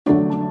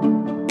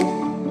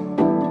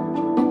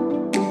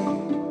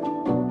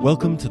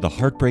Welcome to the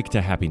Heartbreak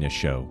to Happiness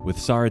Show with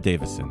Sarah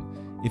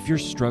Davison. If you're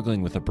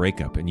struggling with a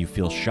breakup and you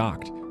feel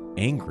shocked,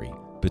 angry,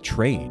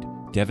 betrayed,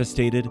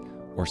 devastated,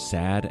 or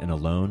sad and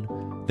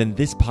alone, then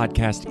this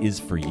podcast is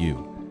for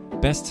you.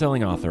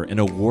 Best-selling author and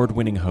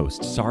award-winning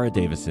host Sarah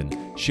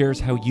Davison shares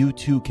how you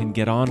too can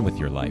get on with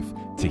your life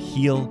to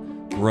heal,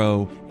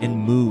 grow, and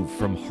move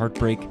from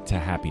heartbreak to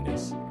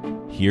happiness.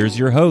 Here's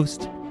your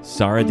host,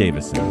 Sarah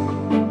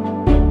Davison.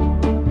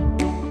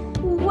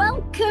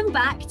 Welcome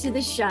back to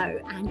the show,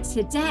 and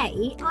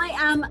today I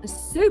am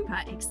super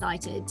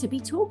excited to be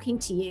talking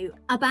to you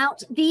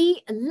about the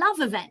Love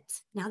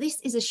Event. Now, this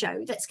is a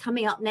show that's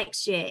coming up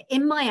next year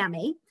in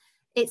Miami.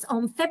 It's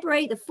on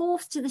February the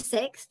 4th to the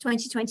 6th,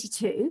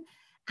 2022,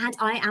 and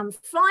I am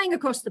flying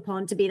across the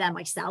pond to be there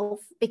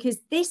myself because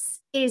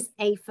this is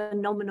a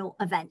phenomenal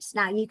event.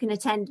 Now, you can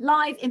attend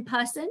live in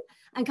person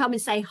and come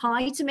and say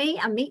hi to me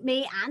and meet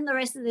me and the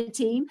rest of the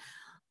team,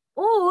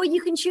 or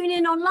you can tune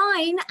in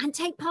online and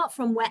take part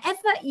from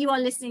wherever you are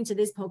listening to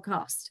this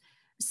podcast.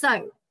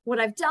 So what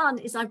I've done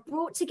is I've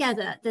brought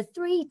together the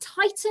three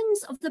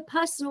titans of the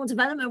personal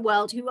development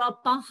world who are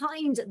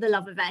behind the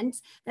Love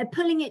Event. They're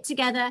pulling it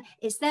together.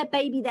 It's their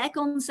baby, their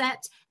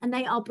concept, and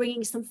they are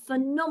bringing some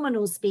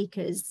phenomenal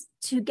speakers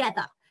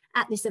together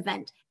at this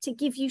event to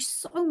give you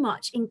so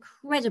much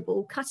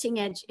incredible cutting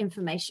edge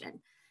information.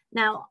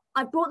 Now,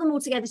 I brought them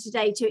all together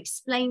today to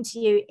explain to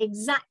you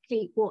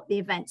exactly what the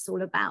event's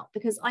all about,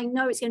 because I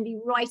know it's going to be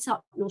right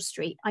up your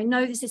street. I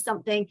know this is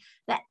something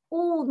that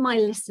all my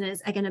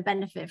listeners are going to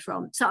benefit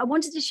from. So I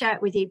wanted to share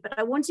it with you, but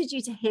I wanted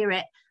you to hear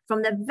it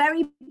from the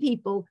very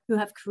people who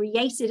have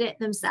created it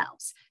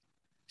themselves.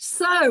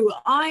 So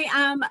I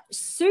am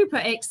super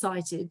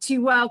excited to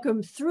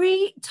welcome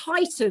three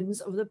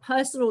titans of the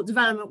personal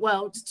development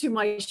world to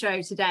my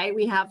show today.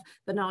 We have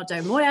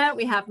Bernardo Moya,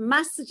 we have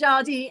Mas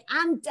Sajady,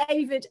 and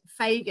David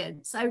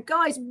Fagan. So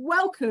guys,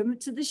 welcome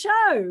to the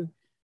show.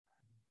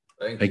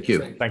 Thank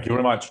you. Thank you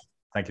very much.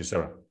 Thank you,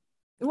 Sarah.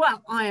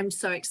 Well, I am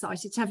so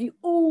excited to have you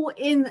all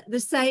in the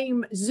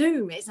same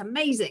Zoom. It's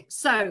amazing.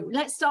 So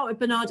let's start with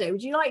Bernardo.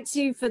 Would you like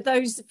to, for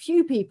those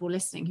few people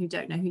listening who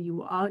don't know who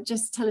you are,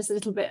 just tell us a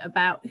little bit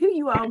about who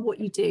you are and what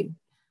you do?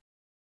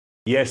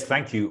 Yes,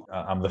 thank you.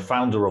 I'm the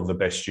founder of The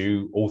Best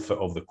You, author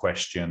of The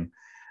Question,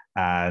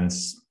 and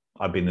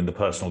I've been in the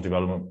personal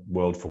development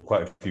world for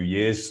quite a few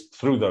years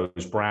through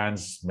those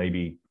brands.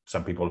 Maybe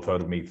some people have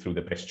heard of me through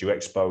the Best You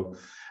Expo,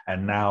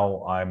 and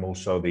now I'm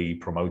also the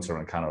promoter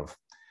and kind of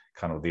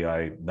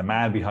the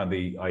man behind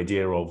the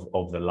idea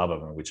of the Love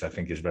Event, which I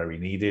think is very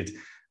needed.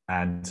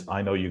 And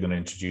I know you're going to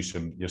introduce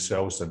them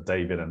yourselves, and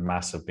David and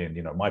Mas have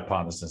been, my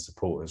partners and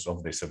supporters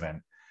of this event.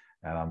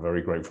 And I'm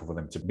very grateful for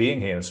them to being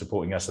here and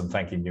supporting us, and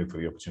thanking you for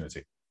the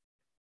opportunity.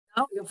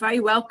 Oh, you're very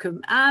welcome.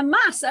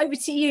 Mas, over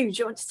to you. Do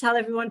you want to tell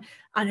everyone?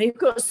 I know you've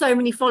got so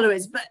many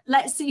followers, but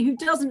let's see who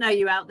doesn't know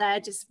you out there,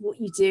 just what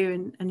you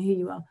do and who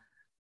you are.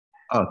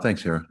 Oh,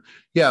 thanks, Sarah.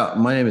 Yeah,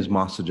 my name is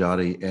Mas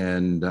Sajady,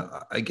 and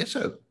I guess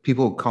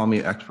people call me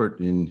expert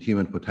in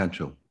human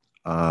potential.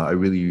 I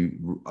really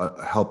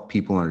help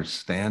people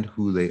understand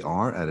who they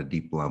are at a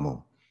deep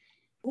level.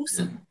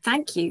 Awesome.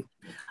 Thank you.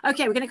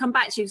 Okay, we're going to come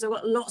back to you because I've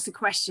got lots of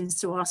questions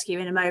to ask you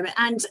in a moment.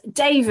 And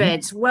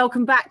David,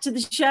 welcome back to the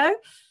show.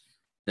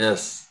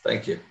 Yes,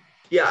 thank you.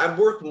 Yeah, I've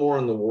worked more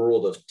in the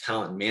world of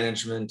talent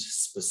management,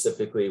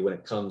 specifically when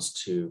it comes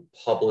to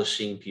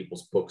publishing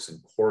people's books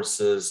and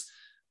courses,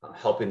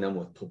 helping them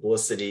with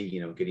publicity,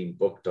 getting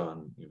booked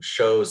on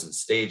shows and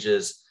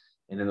stages,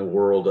 and in the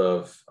world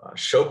of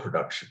show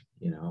production,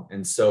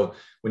 And so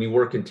when you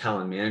work in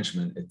talent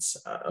management, it's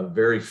a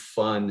very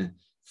fun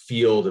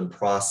field and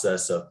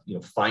process of,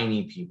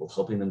 finding people,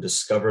 helping them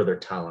discover their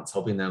talents,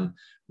 helping them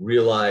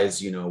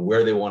realize,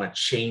 where they want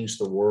to change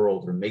the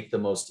world or make the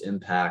most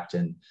impact,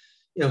 and,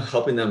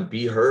 helping them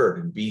be heard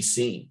and be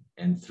seen.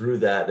 And through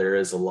that, there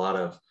is a lot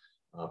of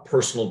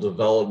personal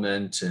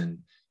development and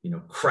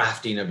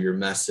crafting of your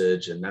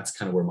message. And that's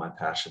kind of where my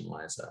passion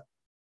lies at.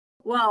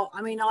 Well,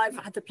 I mean, I've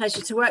had the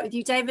pleasure to work with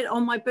you, David,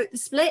 on my book, The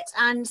Split,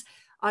 and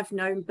I've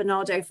known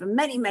Bernardo for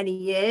many, many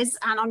years,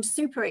 and I'm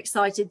super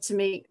excited to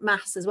meet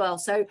Mas as well.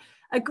 So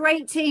a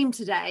great team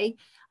today.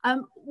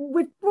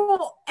 We've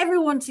brought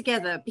everyone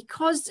together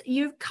because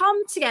you've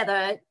come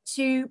together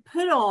to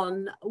put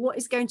on what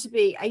is going to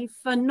be a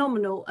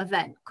phenomenal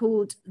event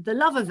called the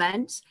Love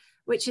Event,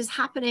 which is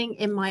happening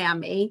in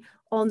Miami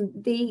on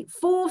the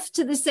 4th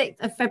to the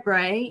 6th of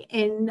February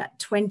in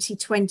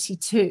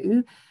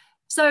 2022.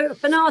 So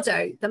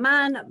Bernardo, the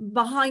man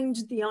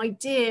behind the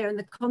idea and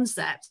the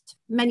concept,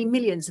 many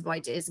millions of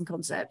ideas and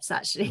concepts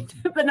actually,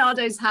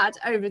 Bernardo's had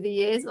over the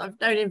years.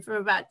 I've known him for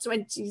about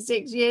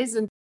 26 years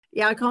and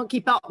I can't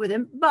keep up with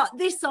him. But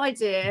this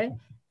idea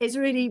is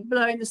really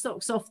blowing the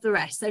socks off the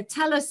rest. So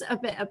tell us a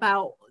bit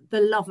about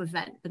the Love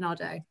Event,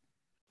 Bernardo.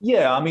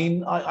 Yeah, I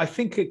mean, I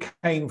think it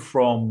came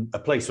from a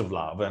place of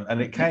love,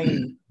 and it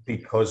came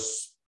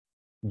because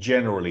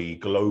generally,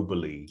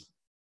 globally,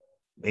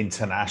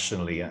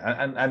 internationally,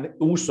 and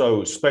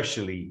also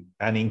especially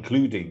and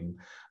including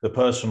the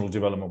personal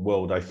development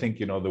world, I think,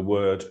 the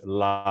word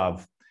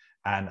love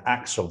and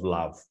acts of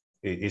love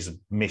is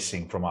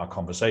missing from our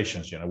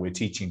conversations. We're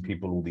teaching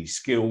people all these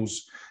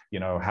skills,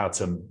 how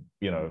to,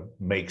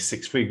 make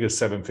 6 figures,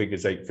 7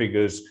 figures, 8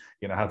 figures,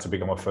 how to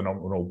become a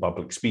phenomenal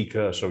public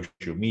speaker,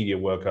 social media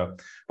worker.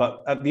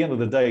 But at the end of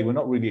the day, we're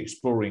not really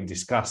exploring,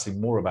 discussing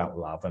more about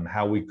love and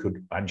how we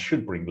could and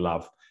should bring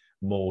love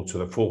more to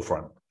the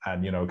forefront.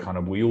 And,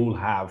 we all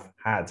have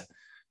had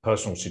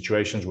personal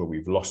situations where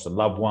we've lost a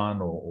loved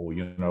one, or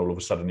all of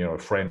a sudden, a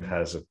friend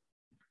has a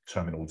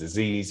terminal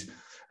disease.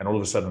 And all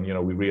of a sudden,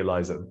 we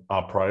realize that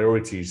our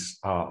priorities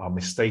are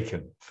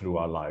mistaken through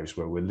our lives,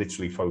 where we're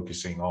literally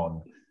focusing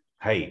on,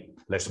 hey,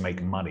 let's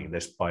make money,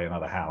 let's buy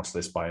another house,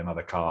 let's buy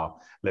another car,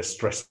 let's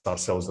stress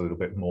ourselves a little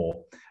bit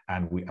more.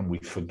 And we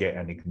forget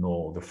and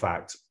ignore the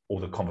fact or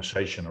the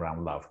conversation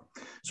around love.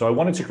 So I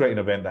wanted to create an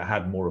event that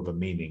had more of a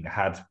meaning,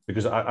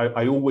 because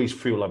I always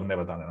feel I've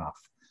never done enough.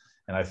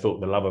 And I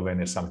thought the love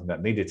event is something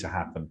that needed to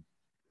happen.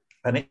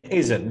 And it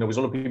isn't. There was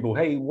a lot of people,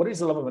 hey, what is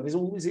the love event?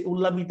 Is it all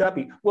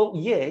lovey-dovey? Well,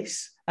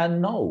 yes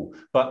and no.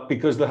 But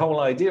because the whole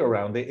idea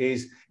around it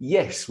is,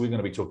 yes, we're going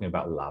to be talking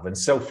about love and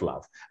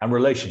self-love and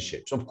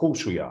relationships. Of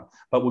course we are.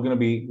 But we're going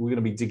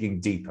to be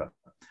digging deeper.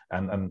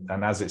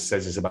 And as it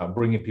says, it's about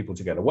bringing people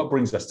together. What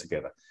brings us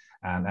together?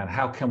 And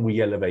how can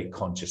we elevate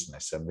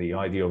consciousness? And the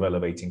idea of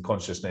elevating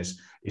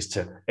consciousness is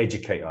to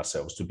educate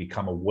ourselves, to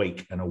become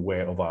awake and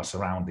aware of our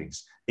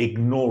surroundings,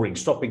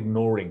 stop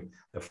ignoring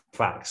the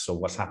facts of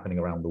what's happening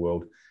around the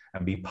world,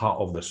 and be part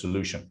of the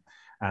solution.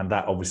 And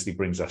that obviously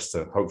brings us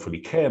to hopefully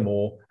care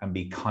more and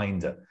be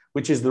kinder,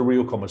 which is the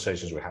real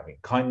conversations we're having: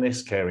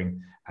 kindness,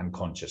 caring, and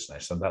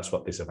consciousness. And that's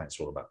what this event's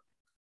all about.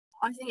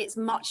 I think it's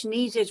much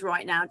needed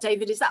right now.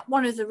 David, is that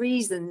one of the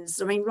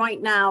reasons? I mean,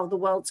 right now, the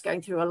world's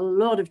going through a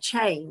lot of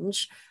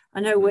change.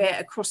 I know we're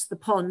across the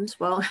pond.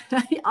 Well,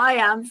 I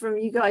am from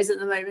you guys at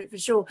the moment, for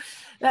sure.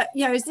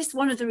 Is this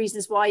one of the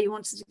reasons why you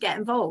wanted to get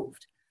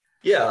involved?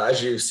 Yeah,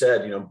 as you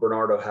said,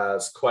 Bernardo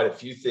has quite a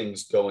few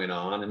things going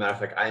on. As a matter of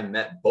fact, I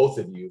met both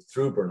of you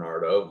through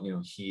Bernardo.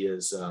 He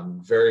is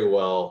very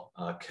well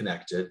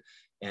connected.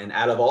 And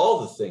out of all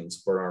the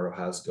things Bernardo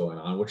has going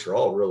on, which are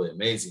all really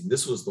amazing,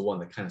 this was the one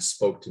that kind of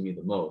spoke to me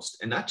the most.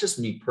 And not just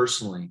me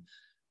personally,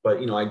 but,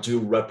 I do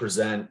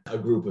represent a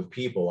group of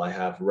people. I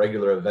have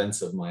regular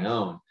events of my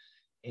own.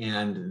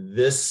 And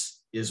this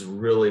is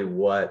really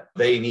what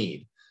they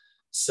need.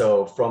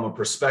 So from a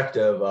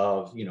perspective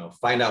of,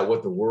 find out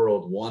what the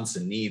world wants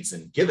and needs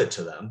and give it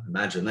to them.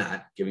 Imagine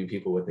that, giving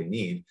people what they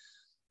need.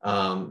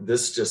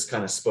 This just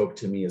kind of spoke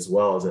to me as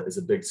well as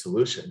a big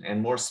solution.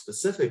 And more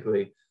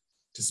specifically,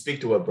 to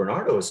speak to what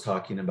Bernardo was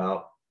talking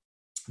about,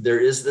 there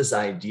is this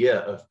idea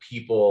of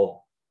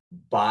people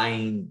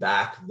buying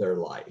back their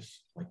life.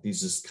 Like,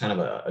 this is kind of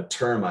a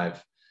term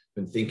I've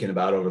been thinking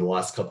about over the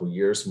last couple of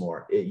years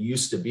more. It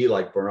used to be,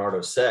 like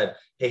Bernardo said,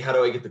 hey, how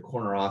do I get the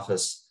corner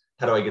office?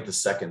 How do I get the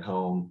second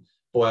home?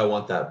 Boy, I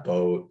want that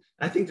boat.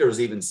 And I think there was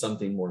even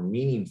something more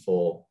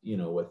meaningful,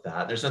 with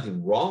that. There's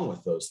nothing wrong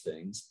with those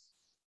things.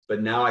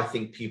 But now I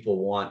think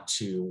people want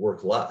to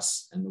work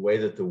less. And the way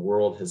that the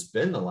world has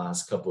been the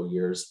last couple of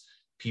years,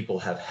 people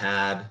have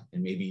had,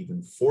 and maybe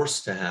even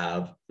forced to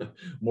have,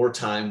 more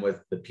time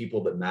with the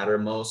people that matter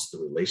most, the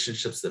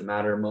relationships that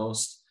matter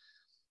most.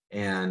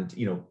 And,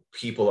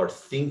 people are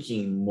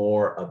thinking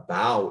more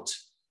about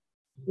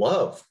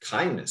love,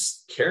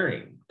 kindness,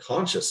 caring,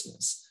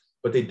 consciousness,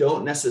 but they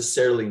don't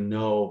necessarily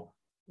know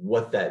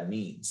what that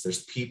means.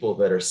 There's people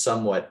that are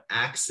somewhat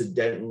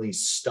accidentally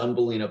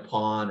stumbling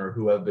upon, or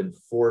who have been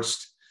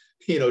forced,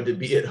 to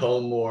be at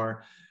home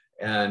more.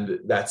 And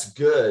that's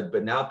good.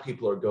 But now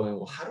people are going,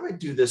 well, how do I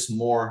do this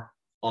more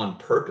on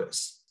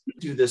purpose?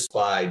 Do this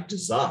by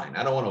design.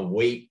 I don't want to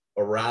wait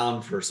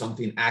around for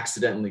something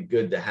accidentally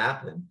good to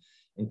happen.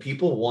 And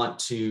people want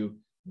to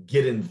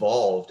get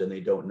involved and they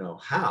don't know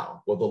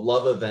how. Well, the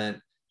love event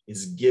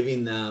is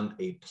giving them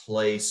a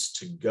place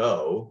to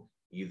go,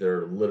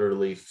 either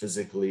literally,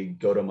 physically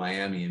go to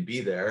Miami and be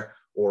there,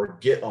 or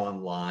get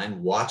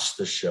online, watch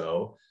the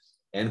show,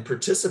 and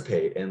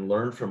participate and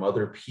learn from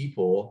other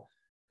people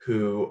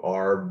who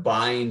are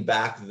buying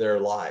back their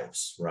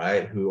lives,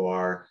 right? Who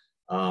are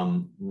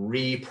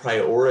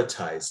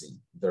reprioritizing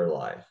their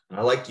life. And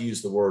I like to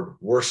use the word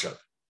worship,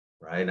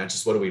 right? Not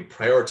just what do we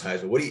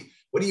prioritize, but what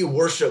do you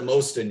worship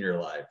most in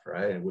your life,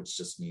 right? Which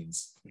just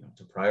means,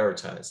 to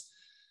prioritize.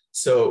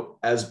 So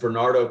as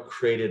Bernardo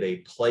created a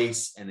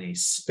place and a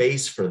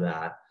space for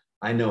that,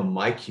 I know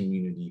my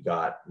community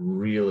got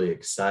really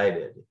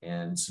excited.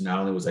 And so not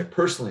only was I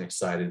personally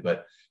excited,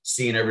 but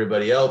seeing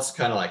everybody else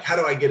kind of like, how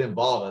do I get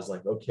involved? I was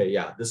like, okay,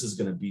 yeah, this is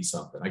going to be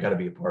something. I got to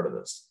be a part of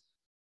this.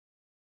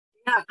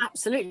 Yeah,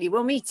 absolutely.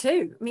 Well, me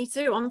too.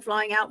 I'm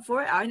flying out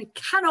for it. I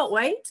cannot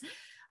wait.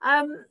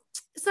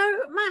 So,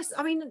 Mas,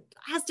 I mean,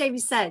 as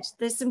David said,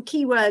 there's some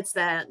key words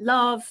there: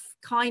 love,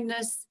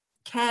 kindness,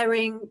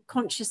 caring,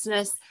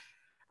 consciousness.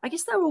 I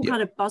guess they're all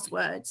kind of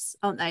buzzwords,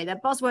 aren't they? They're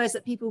buzzwords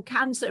that people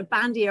can sort of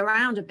bandy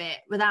around a bit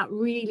without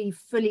really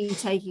fully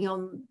taking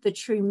on the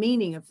true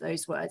meaning of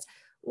those words.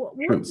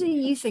 What do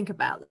you think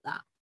about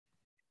that?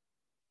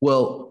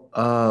 Well,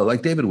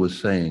 like David was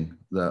saying,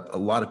 that a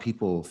lot of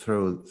people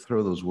throw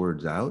those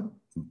words out,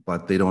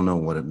 but they don't know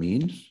what it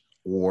means,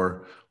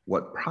 or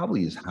what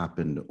probably has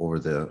happened over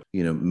the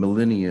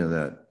millennia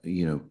that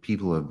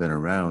people have been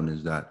around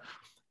is that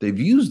they've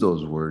used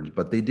those words,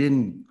 but they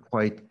didn't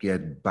quite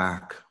get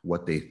back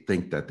what they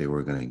think that they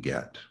were going to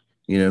get.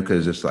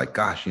 Because it's like,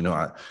 gosh, I'm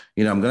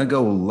going to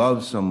go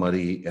love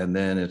somebody, and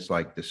then it's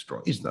like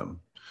destroys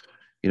them.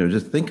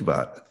 Just think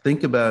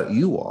about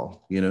you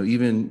all.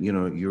 Even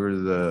you're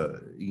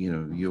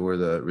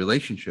the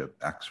relationship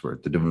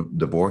expert, the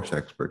divorce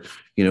expert.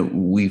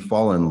 We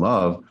fall in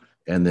love,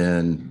 and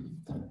then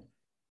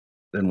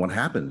what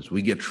happens?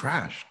 We get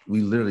trashed.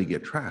 We literally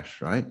get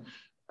trashed, right?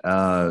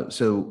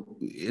 So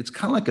it's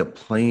kind of like a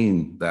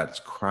plane that's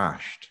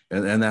crashed.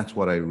 And that's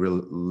what I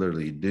really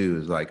literally do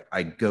is like,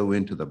 I go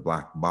into the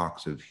black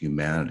box of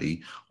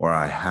humanity, or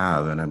I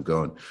have, and I'm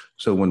going.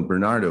 So when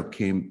Bernardo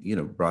came,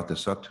 brought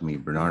this up to me,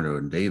 Bernardo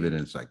and David,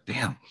 and it's like,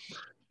 damn,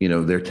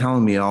 they're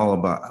telling me all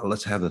about,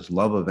 let's have this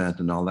love event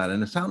and all that.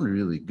 And it sounded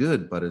really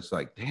good, but it's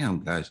like, damn,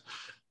 guys,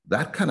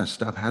 that kind of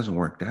stuff hasn't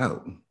worked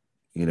out.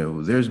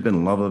 There's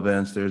been love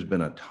events, there's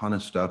been a ton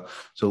of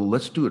stuff. So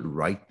let's do it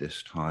right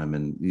this time.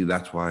 And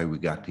that's why we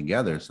got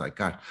together. It's like,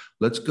 God,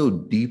 let's go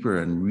deeper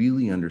and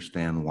really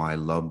understand why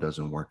love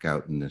doesn't work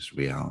out in this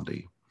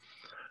reality.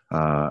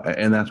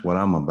 And that's what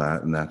I'm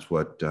about. And that's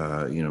what,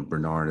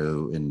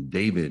 Bernardo and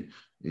David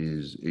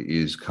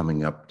is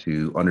coming up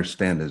to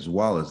understand as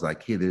well, as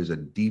like, hey, there's a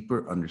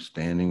deeper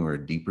understanding or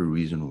a deeper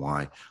reason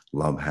why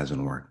love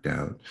hasn't worked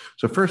out.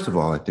 So first of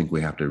all, I think we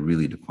have to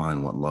really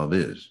define what love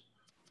is.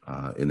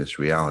 In this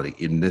reality.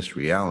 In this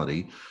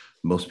reality,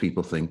 most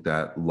people think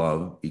that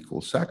love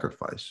equals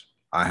sacrifice.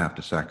 I have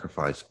to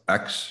sacrifice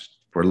X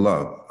for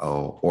love,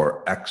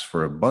 or X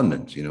for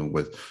abundance,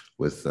 with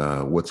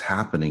what's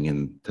happening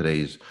in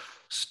today's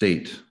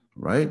state,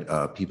 right?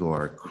 People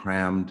are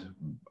crammed,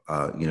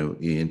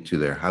 into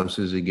their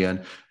houses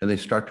again, and they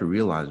start to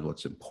realize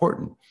what's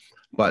important.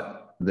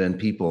 But then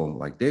people,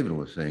 like David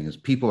was saying, is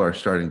people are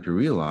starting to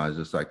realize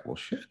it's like, well,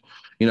 shit,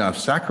 I've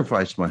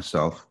sacrificed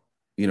myself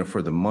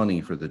for the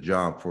money, for the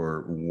job,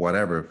 for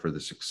whatever, for the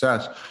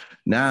success.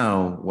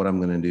 Now, what I'm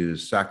going to do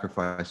is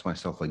sacrifice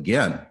myself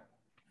again,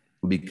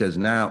 because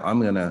now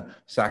I'm going to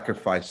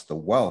sacrifice the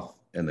wealth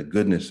and the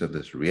goodness of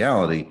this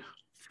reality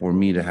for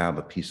me to have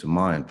a peace of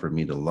mind, for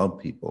me to love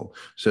people.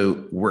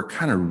 So we're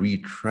kind of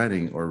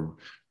retreading or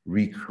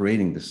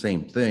recreating the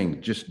same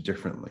thing, just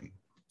differently.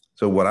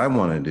 So what I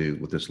want to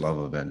do with this love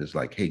event is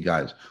like, hey,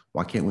 guys,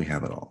 why can't we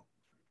have it all?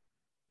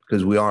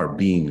 Because we are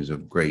beings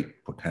of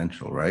great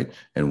potential, right?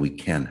 And we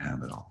can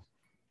have it all.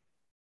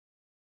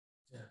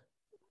 Yeah.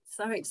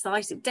 So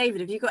excited.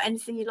 David, have you got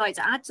anything you'd like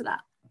to add to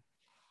that?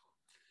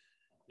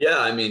 Yeah,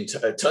 I mean,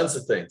 tons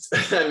of things.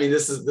 I mean,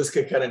 this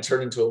could kind of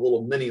turn into a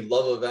little mini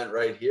love event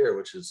right here,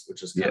 which is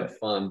kind of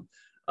fun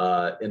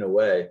in a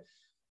way.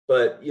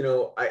 But,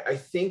 I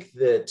think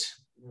that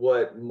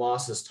what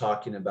Moss is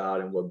talking about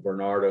and what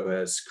Bernardo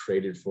has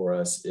created for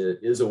us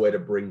is a way to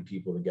bring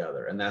people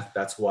together. And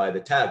that's why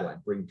the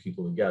tagline, bring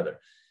people together.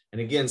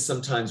 And again,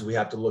 sometimes we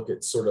have to look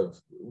at sort of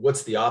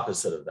what's the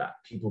opposite of that,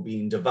 people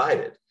being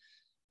divided.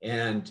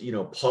 And,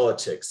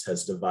 politics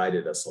has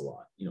divided us a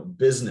lot,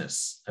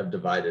 business have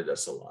divided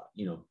us a lot,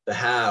 the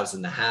haves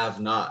and the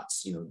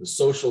have-nots, the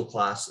social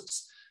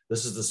classes.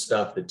 This is the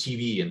stuff that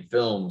TV and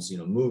films,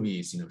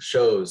 movies,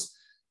 shows,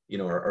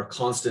 are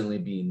constantly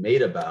being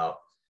made about.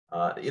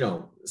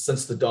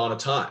 Since the dawn of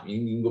time. You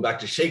can go back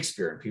to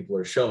Shakespeare, and people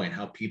are showing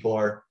how people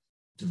are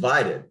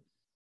divided.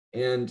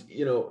 And,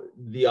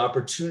 the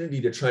opportunity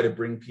to try to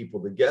bring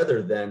people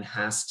together then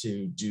has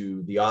to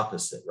do the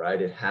opposite, right?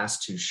 It has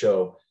to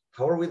show,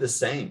 how are we the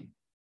same?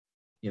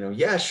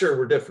 Yeah, sure,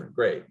 we're different.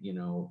 Great.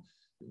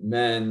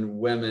 Men,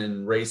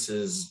 women,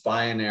 races,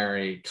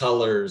 binary,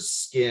 colors,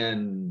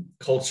 skin,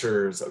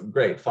 cultures.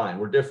 Great, fine,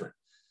 we're different.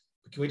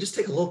 But can we just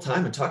take a little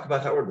time and talk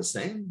about how we're the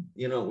same?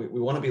 We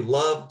want to be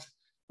loved.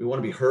 We want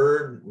to be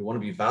heard. We want to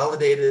be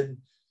validated.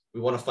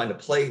 We want to find a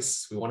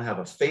place. We want to have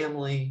a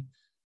family.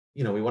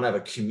 We want to have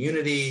a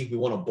community. We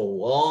want to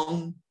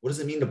belong. What does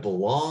it mean to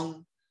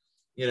belong?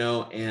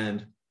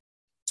 And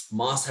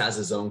Moss has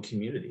his own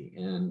community,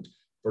 and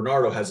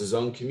Bernardo has his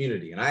own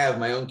community, and I have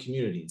my own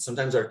community. And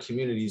sometimes our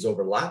communities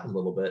overlap a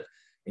little bit.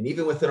 And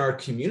even within our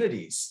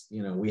communities,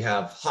 we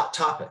have hot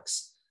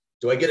topics.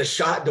 Do I get a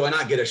shot? Do I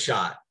not get a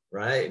shot?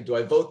 Right? Do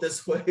I vote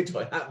this way? Do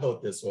I not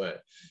vote this way?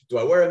 Do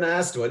I wear a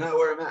mask? Do I not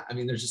wear a mask? I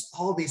mean, there's just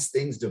all these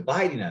things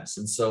dividing us.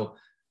 And so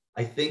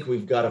I think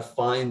we've got to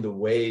find the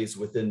ways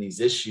within these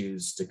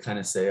issues to kind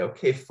of say,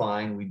 okay,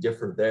 fine, we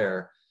differ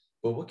there,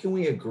 but what can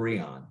we agree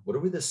on? What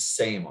are we the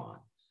same on?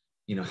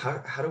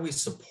 How do we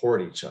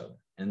support each other?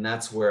 And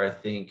that's where I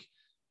think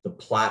the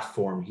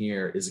platform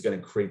here is going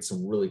to create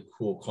some really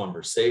cool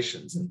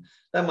conversations. And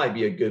that might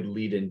be a good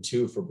lead in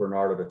too for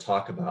Bernardo to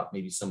talk about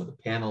maybe some of the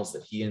panels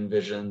that he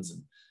envisions,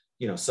 and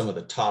some of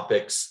the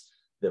topics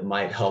that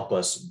might help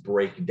us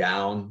break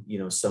down,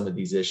 some of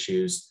these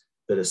issues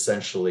that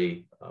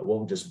essentially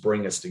won't just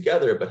bring us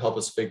together, but help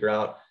us figure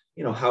out,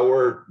 how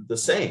we're the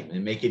same,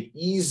 and make it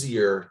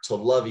easier to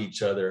love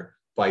each other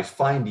by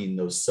finding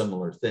those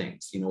similar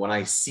things. When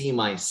I see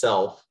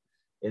myself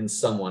in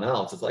someone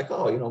else. It's like,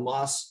 oh,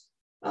 Moss,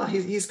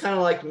 he's kind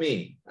of like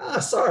me.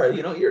 Sorry,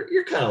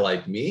 you're kind of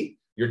like me.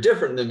 You're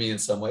different than me in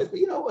some ways, but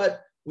you know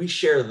what? We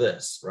share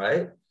this,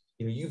 right?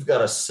 You've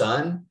got a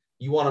son.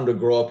 You want him to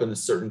grow up in a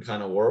certain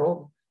kind of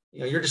world.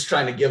 You're just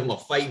trying to give him a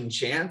fighting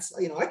chance.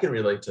 I can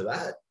relate to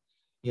that.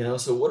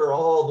 So what are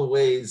all the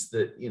ways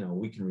that,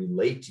 we can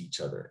relate to each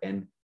other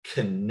and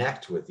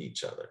connect with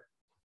each other?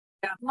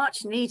 Yeah,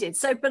 much needed.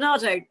 So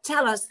Bernardo,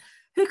 tell us,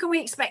 who can we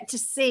expect to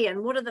see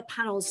and what are the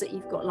panels that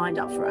you've got lined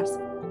up for us?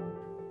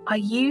 Are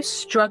you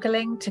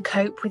struggling to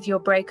cope with your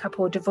breakup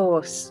or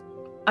divorce?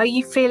 Are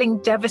you feeling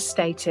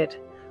devastated,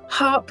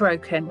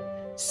 heartbroken,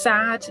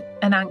 sad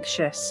and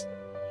anxious?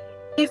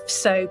 If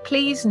so,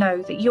 please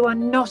know that you are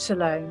not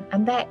alone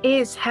and there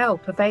is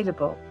help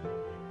available.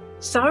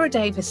 Sarah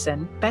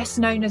Davison, best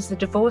known as the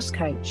Divorce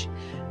Coach,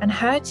 and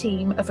her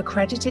team of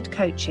accredited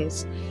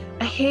coaches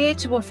are here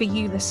to offer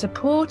you the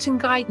support and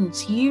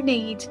guidance you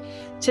need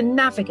to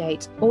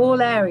navigate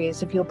all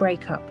areas of your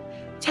breakup,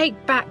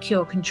 take back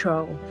your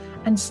control,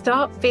 and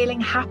start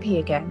feeling happy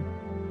again.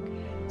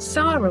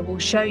 Sarah will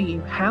show you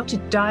how to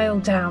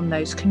dial down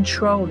those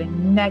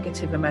controlling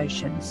negative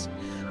emotions,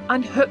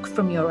 unhook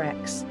from your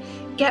ex,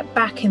 get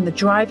back in the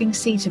driving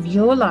seat of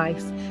your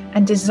life,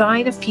 and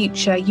design a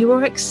future you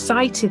are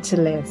excited to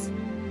live.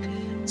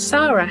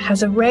 Sarah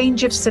has a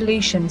range of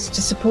solutions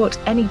to support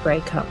any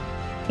breakup,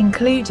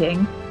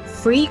 including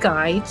free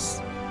guides,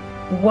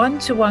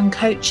 one-to-one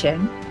coaching,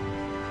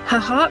 her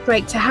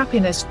Heartbreak to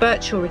Happiness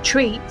virtual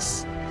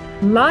retreats,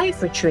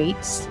 live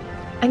retreats,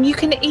 and you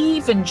can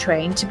even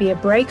train to be a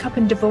breakup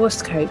and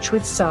divorce coach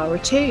with Sarah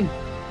too.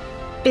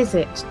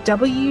 Visit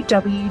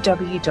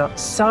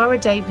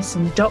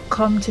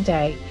www.sarahdavison.com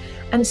today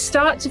and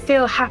start to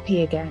feel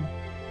happy again.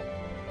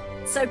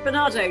 So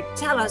Bernardo,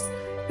 tell us,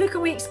 who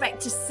can we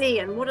expect to see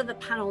and what are the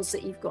panels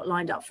that you've got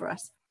lined up for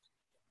us?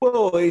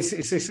 Well, it's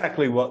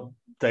exactly what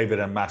David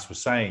and Mas were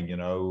saying, it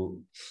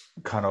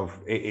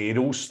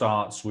all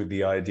starts with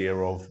the idea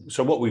of,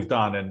 so what we've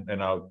done,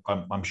 and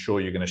I'm sure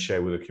you're going to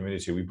share with the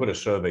community, we put a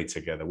survey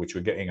together, which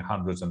we're getting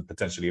hundreds and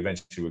potentially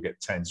eventually we'll get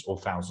tens or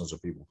thousands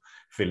of people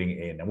filling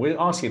in. And we're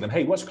asking them,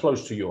 hey, what's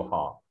close to your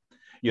heart?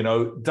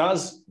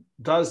 Is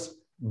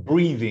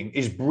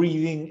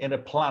breathing in a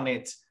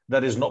planet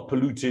that is not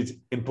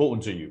polluted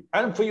important to you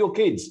and for your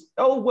kids?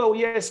 Oh, well,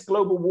 yes,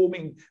 global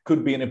warming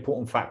could be an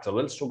important factor.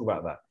 Let's talk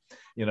about that.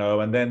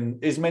 And then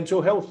is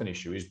mental health an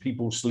issue? Is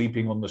people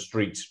sleeping on the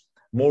streets?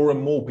 More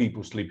and more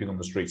people sleeping on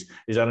the streets.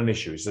 Is that an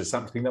issue? Is there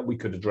something that we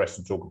could address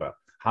and talk about?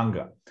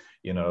 Hunger,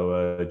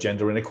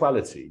 gender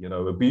inequality,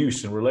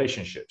 abuse in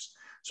relationships.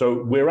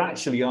 So we're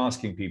actually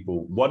asking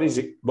people,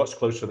 what's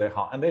close to their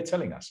heart? And they're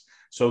telling us.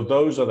 So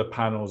those are the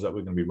panels that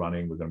we're going to be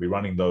running. We're going to be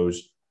running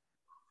those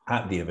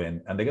at the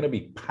event, and they're going to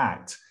be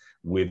packed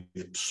with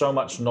so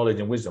much knowledge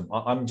and wisdom.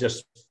 I'm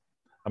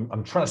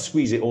trying to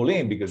squeeze it all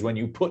in, because when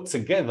you put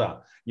together,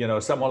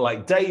 someone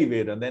like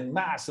David and then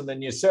Mas and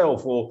then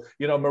yourself, or,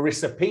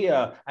 Marissa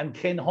Pia and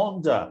Ken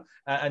Honda,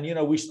 and,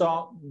 we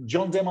start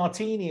John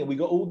DeMartini, and we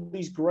got all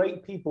these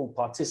great people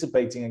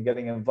participating and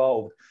getting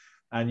involved.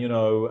 And,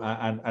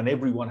 and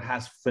everyone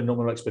has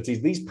phenomenal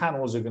expertise. These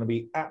panels are going to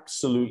be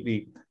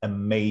absolutely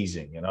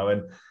amazing,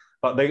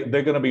 but they're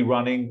going to be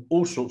running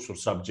all sorts of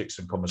subjects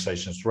and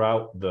conversations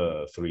throughout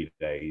the 3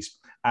 days.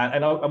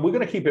 And we're going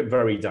to keep it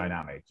very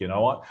dynamic.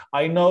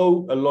 I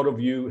know a lot of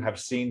you have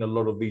seen a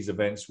lot of these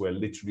events where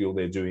literally all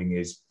they're doing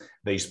is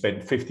they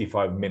spend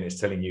 55 minutes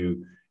telling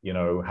you,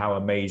 how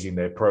amazing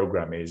their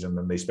program is. And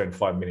then they spend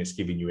 5 minutes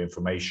giving you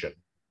information.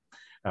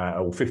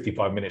 Or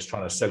 55 minutes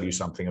trying to sell you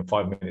something and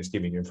 5 minutes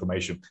giving you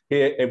information.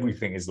 Here,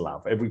 everything is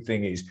love.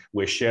 Everything is,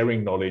 we're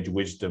sharing knowledge,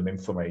 wisdom,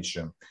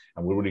 information,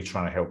 and we're really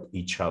trying to help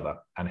each other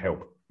and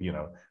help,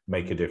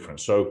 make a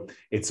difference. So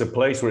it's a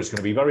place where it's going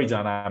to be very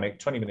dynamic,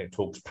 20-minute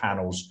talks,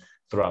 panels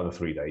throughout the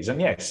 3 days.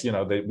 And yes,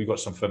 we've got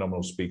some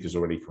phenomenal speakers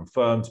already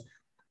confirmed,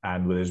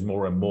 and there's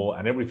more and more,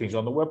 and everything's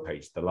on the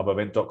webpage,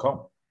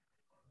 theloveevent.com.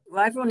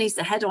 Well, everyone needs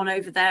to head on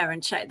over there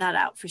and check that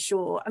out for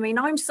sure. I mean,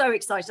 I'm so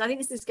excited. I think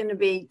this is going to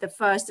be the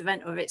first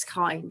event of its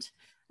kind.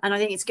 And I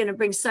think it's going to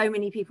bring so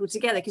many people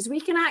together because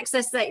we can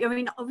access that. I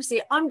mean,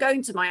 obviously, I'm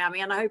going to Miami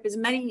and I hope as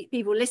many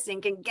people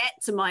listening can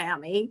get to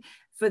Miami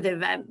for the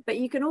event. But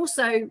you can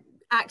also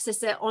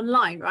access it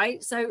online,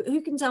 right? So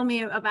who can tell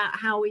me about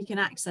how we can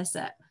access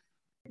it?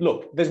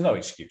 Look, there's no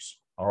excuse.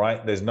 All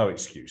right. There's no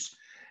excuse.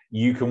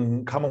 You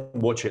can come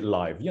and watch it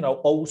live.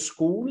 Old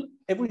school,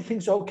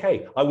 everything's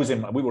okay.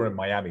 We were in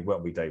Miami,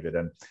 weren't we, David?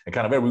 And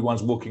kind of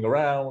everyone's walking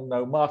around,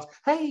 no mask.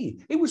 Hey,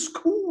 it was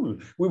cool.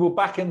 We were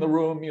back in the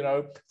room,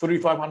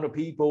 300-500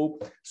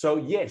 people. So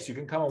yes, you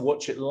can come and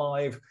watch it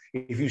live.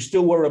 If you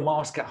still wear a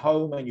mask at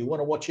home and you want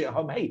to watch it at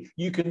home, hey,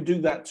 you can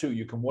do that too.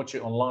 You can watch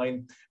it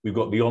online. We've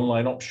got the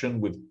online option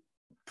with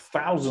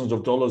thousands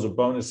of dollars of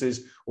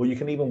bonuses, or you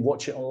can even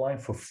watch it online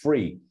for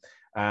free.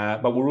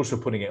 But we're also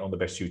putting it on the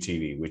Best You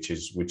TV, which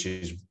is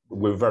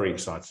we're very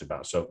excited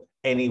about. So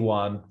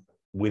anyone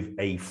with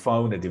a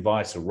phone, a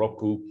device, a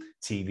Roku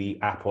TV,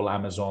 Apple,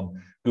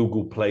 Amazon,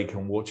 Google Play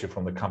can watch it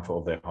from the comfort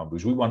of their home,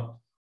 because we want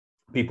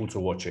people to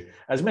watch it,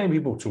 as many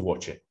people to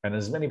watch it, and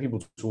as many people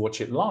to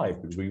watch it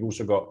live, because we've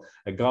also got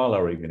a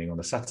gala evening on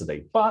a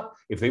Saturday. But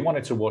if they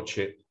wanted to watch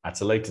it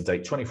at a later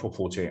date, 24,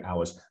 48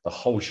 hours, the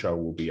whole show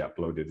will be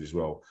uploaded as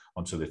well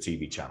onto the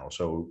TV channel.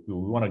 So we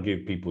want to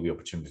give people the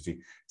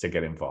opportunity to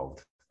get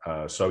involved.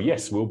 So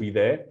yes, we'll be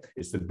there.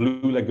 It's the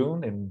Blue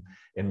Lagoon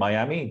in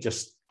Miami,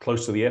 just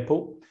close to the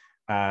airport,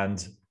 and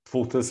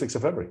 4th to the 6th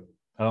of February.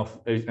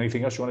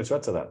 Anything else you wanted to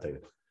add to that,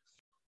 David?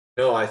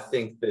 No, I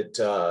think that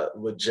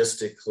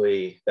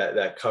logistically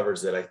that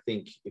covers it. I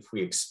think if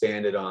we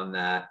expanded on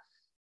that,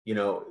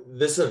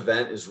 this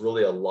event is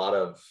really a lot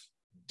of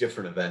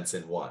different events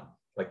in one.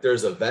 Like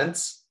there's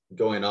events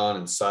going on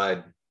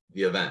inside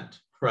the event,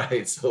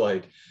 right? So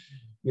like,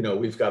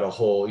 we've got a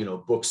whole,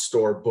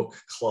 bookstore, book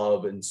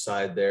club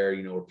inside there,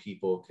 where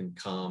people can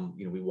come,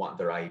 we want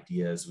their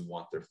ideas, we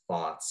want their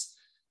thoughts,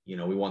 we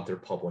want their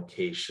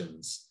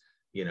publications.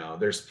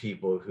 There's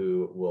people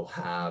who will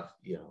have,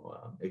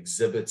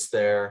 exhibits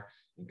there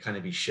and kind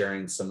of be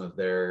sharing some of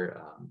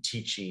their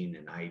teaching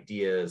and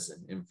ideas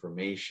and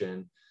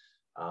information,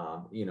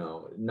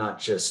 not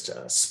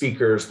just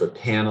speakers, but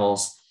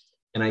panels.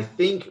 And I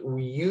think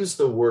we use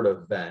the word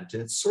event,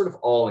 and it's sort of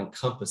all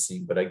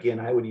encompassing, but again,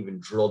 I would even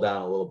drill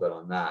down a little bit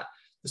on that.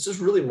 This is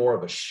really more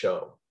of a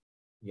show,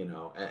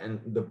 and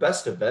the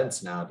best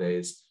events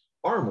nowadays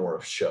are more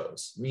of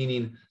shows,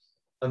 meaning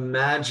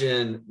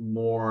imagine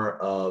more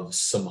of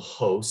some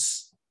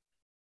hosts,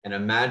 and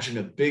imagine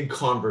a big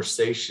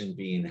conversation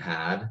being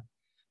had,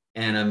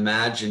 and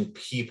imagine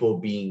people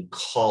being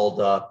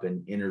called up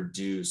and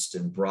introduced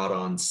and brought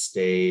on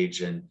stage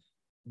and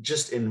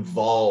just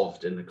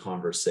involved in the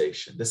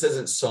conversation. This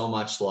isn't so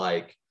much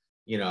like,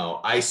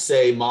 I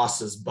say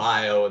Moss's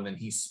bio and then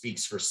he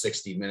speaks for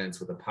 60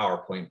 minutes with a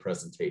PowerPoint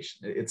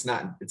presentation. It's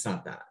not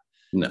that.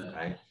 No.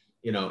 Right?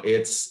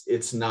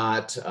 It's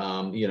not,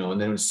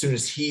 and then as soon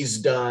as he's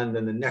done,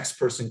 then the next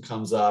person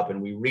comes up and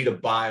we read a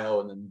bio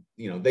and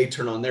then, they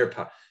turn on their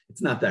power.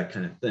 It's not that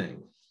kind of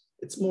thing.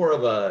 It's more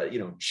of a,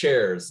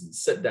 chairs and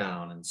sit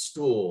down and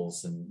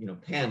stools and,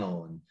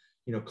 panel and,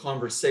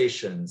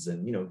 conversations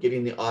and,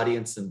 getting the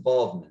audience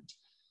involvement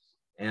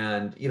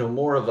and,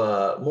 more of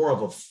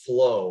a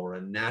flow or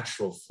a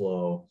natural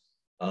flow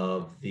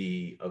of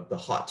the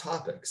hot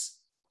topics.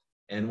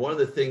 And one of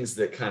the things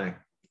that kind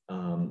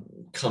of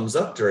comes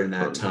up during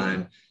that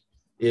time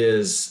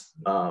is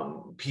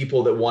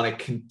people that want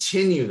to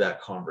continue that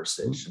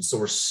conversation. So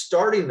we're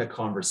starting the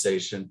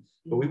conversation,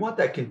 but we want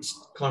that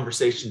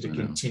conversation to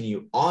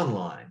continue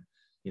online,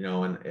 and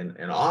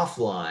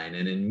offline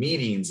and in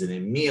meetings and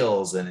in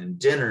meals and in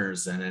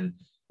dinners. And in,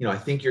 I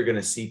think you're going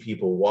to see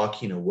people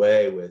walking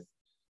away with,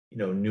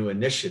 new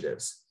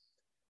initiatives,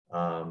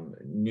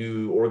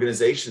 new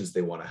organizations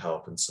they want to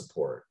help and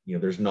support.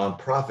 There's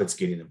nonprofits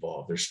getting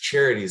involved. There's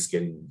charities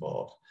getting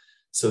involved.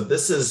 So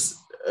this is,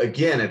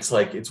 again, it's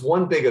like, it's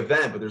one big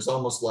event, but there's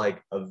almost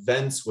like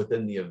events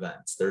within the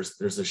events.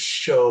 There's a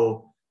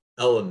show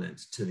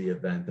element to the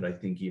event that I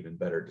think even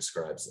better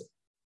describes it.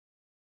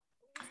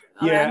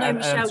 Yeah, I know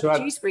Michelle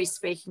Dewsbury's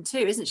speaking too,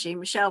 isn't she?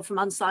 Michelle from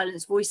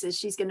Unsilenced Voices,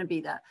 she's going to be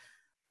there.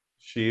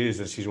 She is,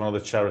 and she's one of the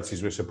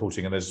charities we're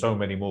supporting, and there's so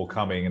many more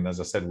coming. And as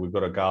I said, we've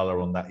got a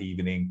gala on that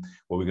evening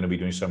where we're going to be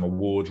doing some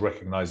awards,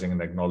 recognizing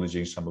and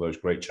acknowledging some of those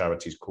great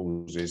charities'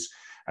 causes.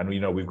 And,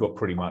 we've got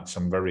pretty much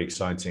some very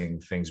exciting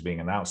things being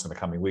announced in the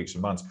coming weeks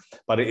and months.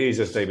 But it is,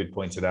 as David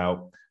pointed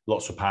out,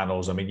 lots of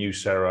panels. I mean, you,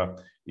 Sarah,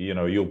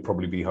 you'll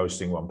probably be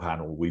hosting one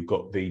panel. We've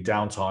got the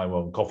downtime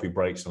on coffee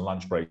breaks and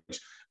lunch breaks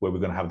where we're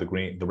going to have the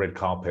red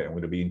carpet and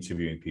we're going to be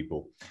interviewing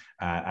people.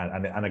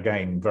 And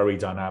again, very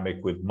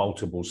dynamic with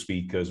multiple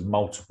speakers,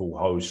 multiple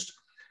hosts,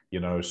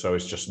 so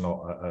it's just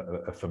not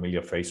a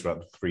familiar face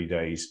throughout the 3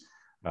 days.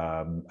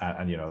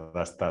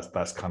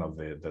 That's kind of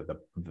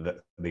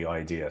the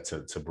idea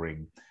to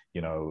bring,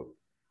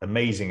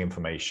 amazing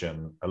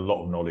information, a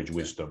lot of knowledge,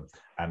 wisdom,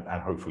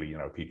 and hopefully,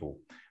 people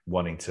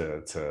wanting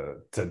to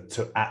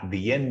at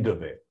the end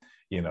of it,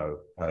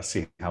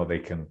 see how they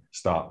can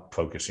start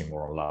focusing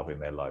more on love in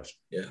their lives.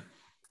 Yeah.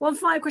 One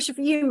final question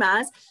for you,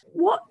 Maz.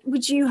 What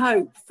would you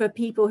hope for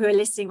people who are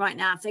listening right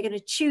now, if they're going to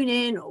tune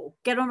in or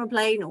get on a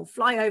plane or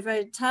fly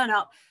over, turn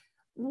up?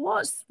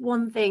 What's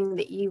one thing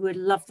that you would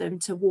love them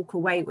to walk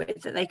away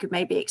with, that they could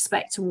maybe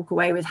expect to walk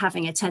away with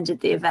having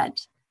attended the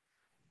event?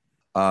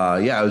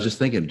 I was just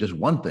thinking just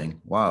one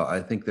thing. Wow,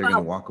 I think they're going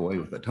to walk away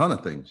with a ton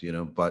of things,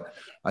 but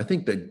I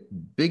think the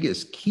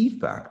biggest key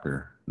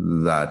factor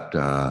that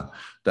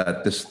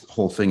this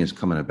whole thing is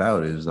coming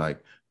about is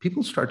like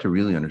people start to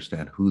really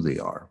understand who they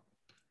are.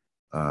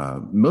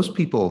 Most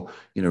people,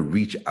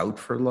 reach out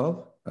for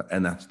love,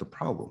 and that's the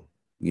problem.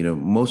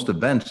 Most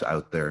events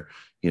out there,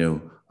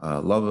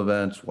 love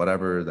events,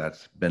 whatever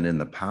that's been in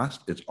the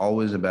past, it's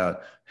always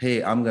about,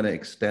 hey, I'm going to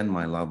extend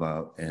my love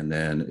out and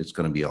then it's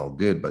going to be all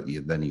good, but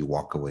then you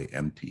walk away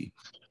empty.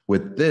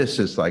 With this,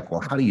 it's like,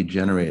 well, how do you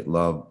generate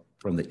love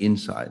from the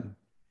inside?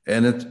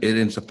 And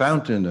it's a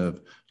fountain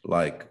of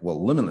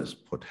limitless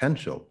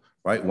potential,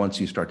 right? Once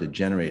you start to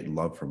generate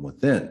love from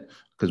within,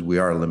 because we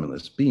are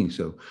limitless beings.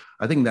 So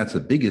I think that's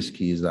the biggest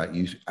key, is that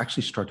you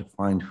actually start to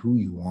find who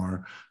you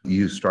are.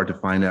 You start to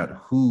find out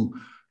who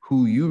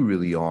you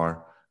really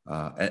are.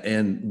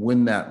 And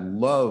when that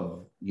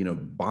love,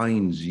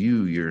 binds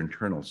your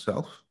internal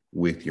self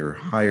with your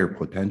higher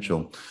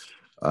potential,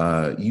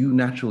 you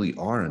naturally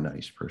are a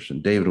nice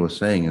person. David was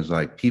saying is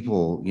like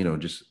people,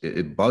 just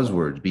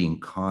buzzwords, being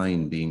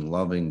kind, being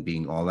loving,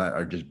 being all that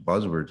are just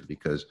buzzwords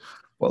because,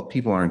 well,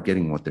 people aren't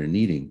getting what they're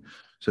needing.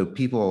 So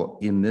people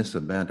in this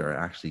event are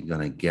actually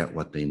going to get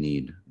what they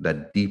need,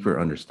 that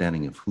deeper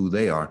understanding of who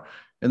they are.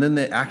 And then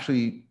they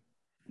actually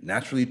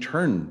naturally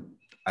turn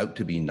out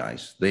to be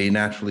nice. They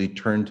naturally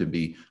turn to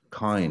be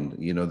kind.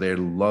 They're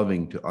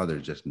loving to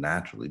others just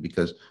naturally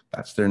because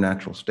that's their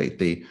natural state.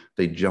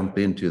 They jump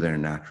into their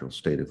natural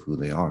state of who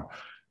they are,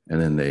 and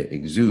then they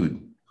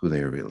exude who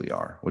they really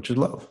are, which is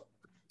love.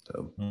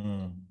 So,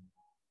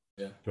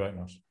 yeah, great,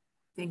 nice.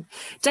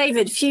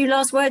 David, a few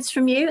last words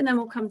from you, and then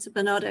we'll come to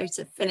Bernardo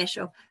to finish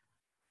off.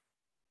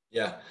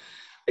 Yeah,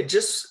 it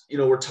just,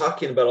 we're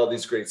talking about all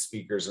these great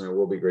speakers, and there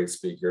will be great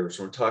speakers.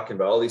 We're talking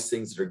about all these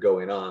things that are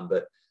going on,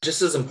 but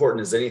just as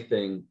important as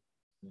anything,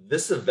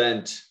 this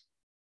event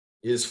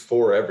is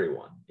for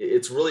everyone.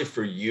 It's really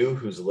for you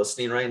who's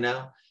listening right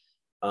now.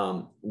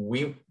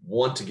 We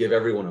want to give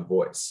everyone a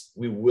voice.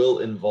 We will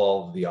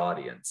involve the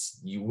audience.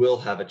 You will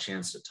have a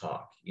chance to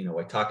talk.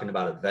 Like talking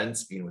about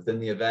events, being within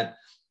the event.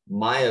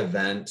 My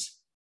event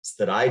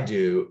that I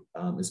do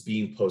is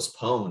being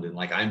postponed, and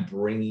like I'm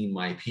bringing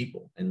my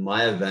people. In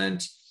my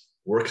event,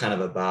 we're kind of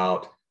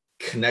about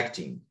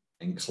connecting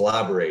and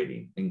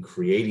collaborating and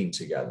creating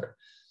together.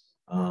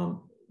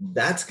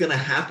 That's going to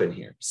happen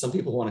here. Some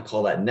people want to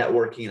call that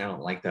networking. I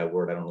don't like that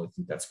word. I don't really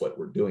think that's what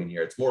we're doing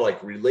here. It's more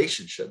like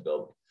relationship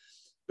building.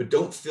 But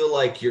don't feel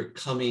like you're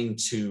coming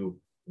to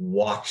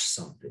watch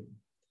something.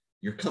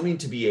 You're coming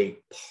to be a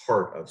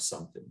part of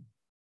something,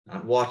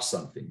 not watch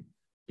something,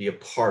 be a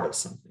part of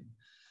something.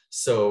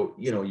 So,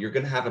 you're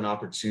going to have an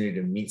opportunity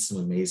to meet some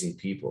amazing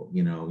people.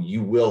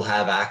 You will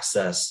have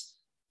access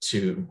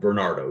to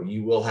Bernardo.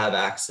 You will have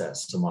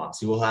access to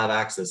Moss. You will have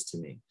access to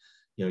me.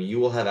 You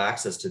will have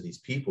access to these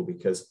people,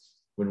 because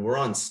when we're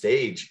on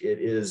stage, it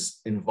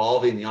is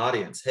involving the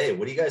audience. Hey,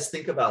 what do you guys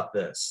think about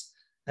this?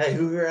 Hey,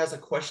 who here has a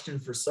question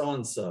for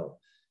so-and-so?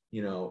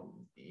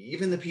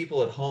 Even the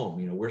people at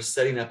home, we're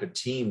setting up a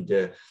team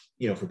to,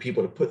 for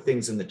people to put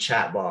things in the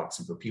chat box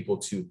and for people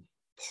to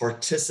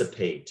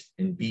participate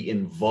and be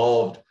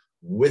involved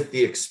with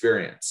the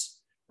experience,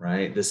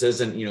 right? This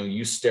isn't,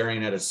 you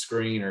staring at a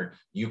screen or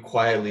you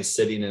quietly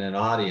sitting in an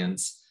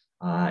audience.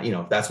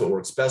 If that's what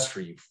works best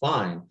for you,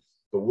 fine.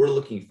 But we're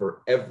looking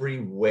for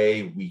every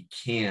way we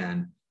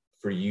can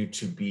for you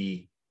to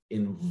be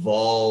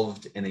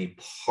involved and a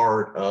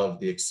part of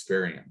the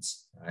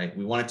experience, right?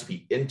 We want it to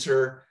be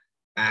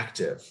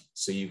interactive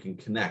so you can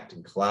connect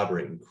and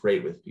collaborate and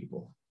create with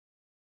people.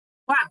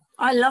 Wow,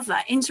 I love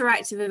that.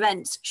 Interactive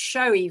events,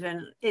 show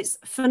even. It's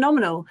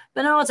phenomenal.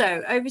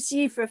 Bernardo, over to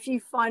you for a few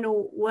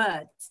final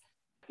words.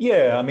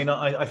 Yeah, I mean,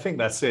 I think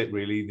that's it,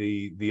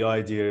 really. The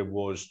idea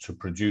was to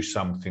produce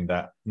something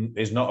that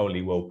is not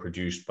only well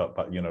produced, but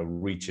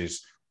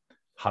reaches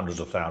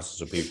hundreds of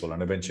thousands of people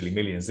and eventually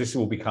millions. This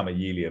will become a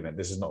yearly event.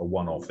 This is not a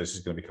one-off. This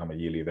is going to become a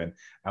yearly event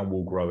and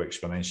will grow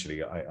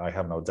exponentially. I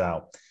have no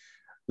doubt.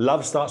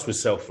 Love starts with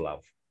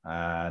self-love.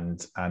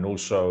 And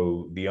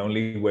also the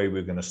only way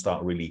we're going to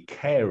start really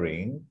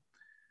caring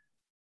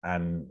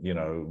and,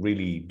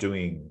 really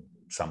doing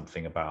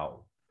something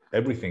about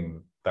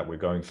everything that we're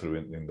going through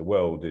in the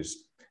world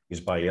is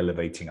by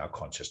elevating our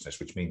consciousness,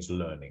 which means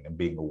learning and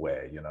being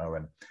aware,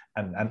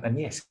 and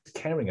yes,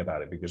 caring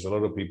about it, because a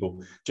lot of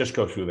people just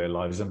go through their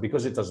lives, and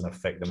because it doesn't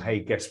affect them, hey,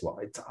 guess what?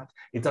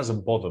 It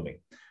doesn't bother me,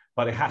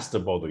 but it has to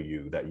bother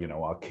you that,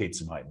 our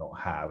kids might not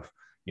have,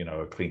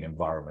 a clean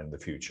environment in the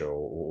future,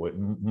 or it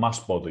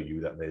must bother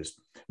you that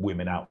there's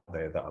women out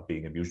there that are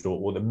being abused,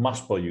 or it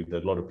must bother you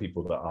that a lot of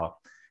people that are,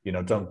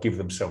 don't give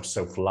themselves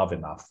self-love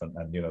enough,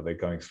 and they're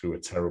going through a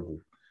terrible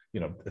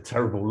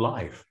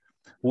life.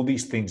 All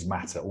these things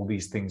matter. All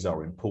these things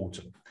are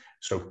important.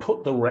 So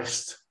put the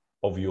rest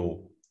of your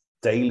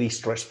daily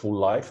stressful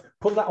life,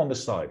 put that on the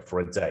side for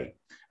a day.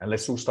 And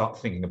let's all start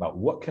thinking about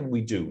what can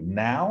we do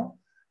now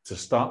to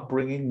start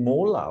bringing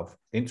more love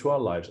into our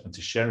lives and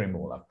to sharing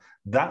more love.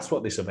 That's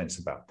what this event's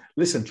about.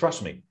 Listen,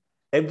 trust me,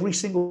 every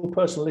single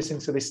person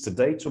listening to this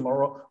today,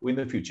 tomorrow, or in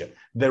the future,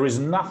 there is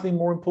nothing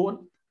more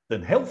important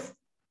than health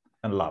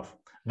and love.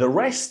 The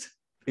rest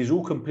is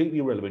all completely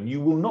irrelevant. You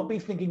will not be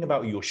thinking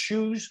about your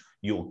shoes,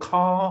 your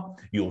car,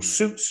 your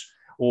suits,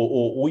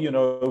 or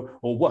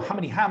what? How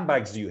many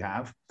handbags do you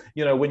have?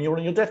 When you're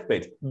on your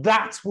deathbed,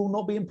 that will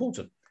not be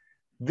important.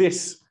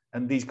 This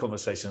and these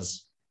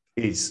conversations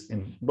is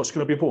what's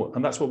going to be important,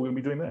 and that's what we're going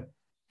to be doing there.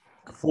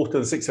 4th to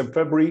the 6th of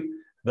February,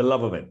 the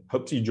Love Event.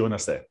 Hope you join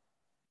us there.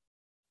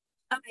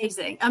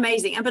 Amazing.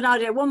 And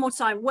Bernardo, one more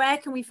time, where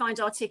can we find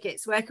our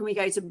tickets? Where can we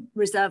go to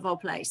reserve our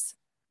place?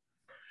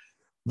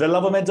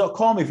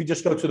 theloveevent.com. If you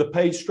just go to the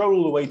page, scroll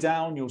all the way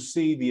down, you'll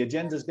see the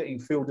agendas getting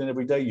filled in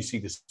every day. You see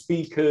the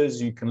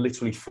speakers. You can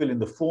literally fill in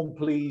the form,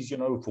 please,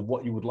 for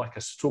what you would like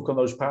us to talk on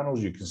those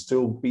panels. You can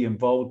still be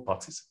involved,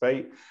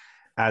 participate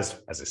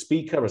as a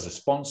speaker, as a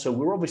sponsor.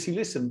 We're obviously,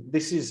 listen,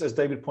 this is, as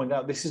David pointed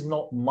out, this is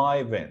not my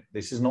event.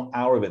 This is not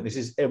our event. This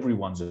is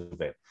everyone's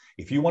event.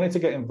 If you wanted to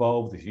get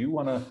involved, if you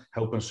want to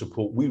help and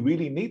support, we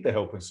really need the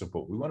help and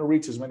support. We want to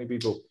reach as many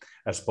people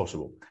as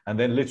possible. And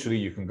then literally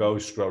you can go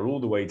scroll all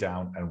the way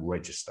down and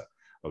register,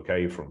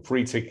 okay? From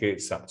free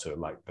tickets up to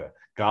like the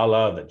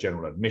gala, the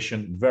general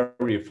admission,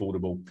 very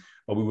affordable.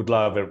 But we would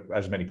love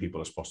as many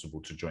people as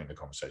possible to join the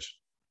conversation.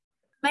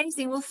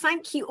 Amazing. Well,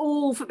 thank you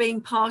all for being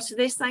part of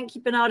this. Thank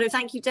you, Bernardo.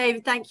 Thank you,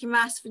 David. Thank you,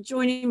 Mas, for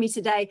joining me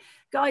today.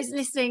 Guys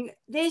listening,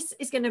 this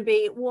is going to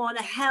be one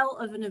hell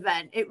of an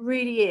event. It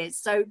really is.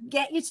 So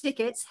get your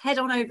tickets, head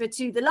on over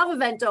to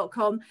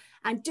theloveevent.com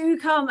and do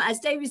come, as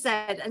David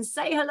said, and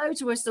say hello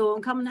to us all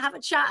and come and have a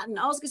chat and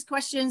ask us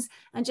questions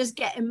and just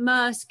get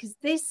immersed, because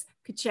this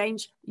could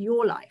change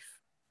your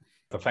life.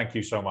 So thank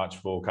you so much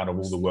for kind of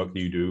all the work that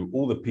you do,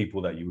 all the people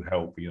that you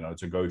help,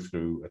 to go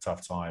through a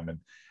tough time. And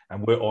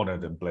we're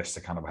honored and blessed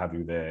to kind of have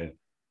you there,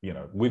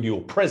 with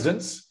your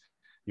presence,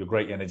 your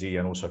great energy,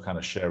 and also kind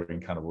of sharing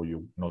kind of all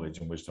your knowledge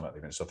and wisdom at the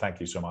event. So thank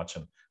you so much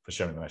and for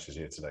sharing the message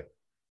here today.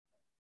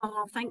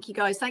 Oh, thank you,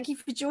 guys. Thank you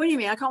for joining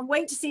me. I can't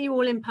wait to see you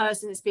all in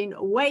person. It's been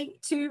way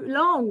too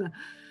long.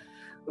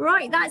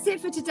 Right, that's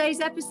it for today's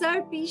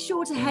episode. Be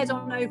sure to head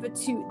on over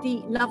to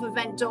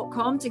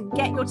theloveevent.com to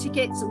get your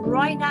tickets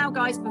right now,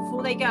 guys,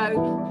 before they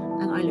go.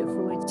 And I look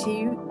forward to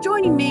you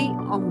joining me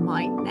on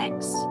my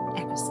next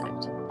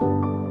episode.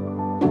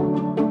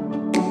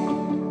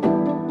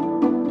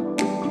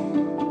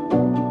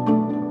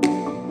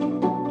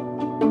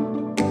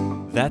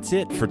 That's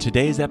it for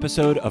today's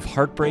episode of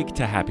Heartbreak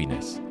to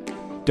Happiness.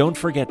 Don't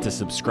forget to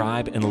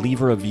subscribe and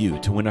leave a review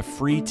to win a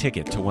free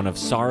ticket to one of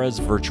Sarah's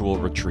virtual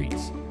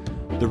retreats.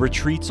 The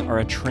retreats are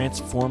a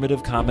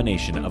transformative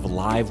combination of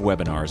live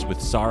webinars with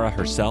Sarah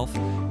herself,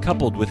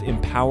 coupled with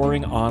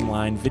empowering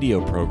online video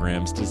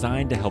programs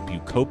designed to help you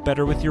cope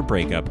better with your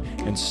breakup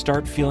and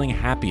start feeling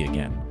happy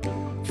again.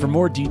 For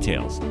more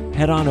details,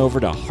 head on over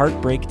to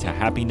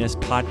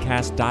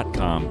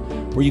heartbreakttohappinesspodcast.com,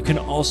 where you can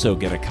also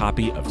get a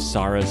copy of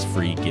Sarah's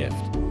free gift.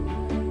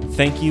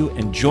 Thank you,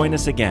 and join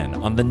us again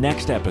on the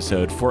next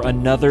episode for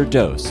another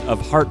dose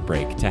of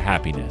Heartbreak to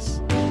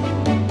Happiness.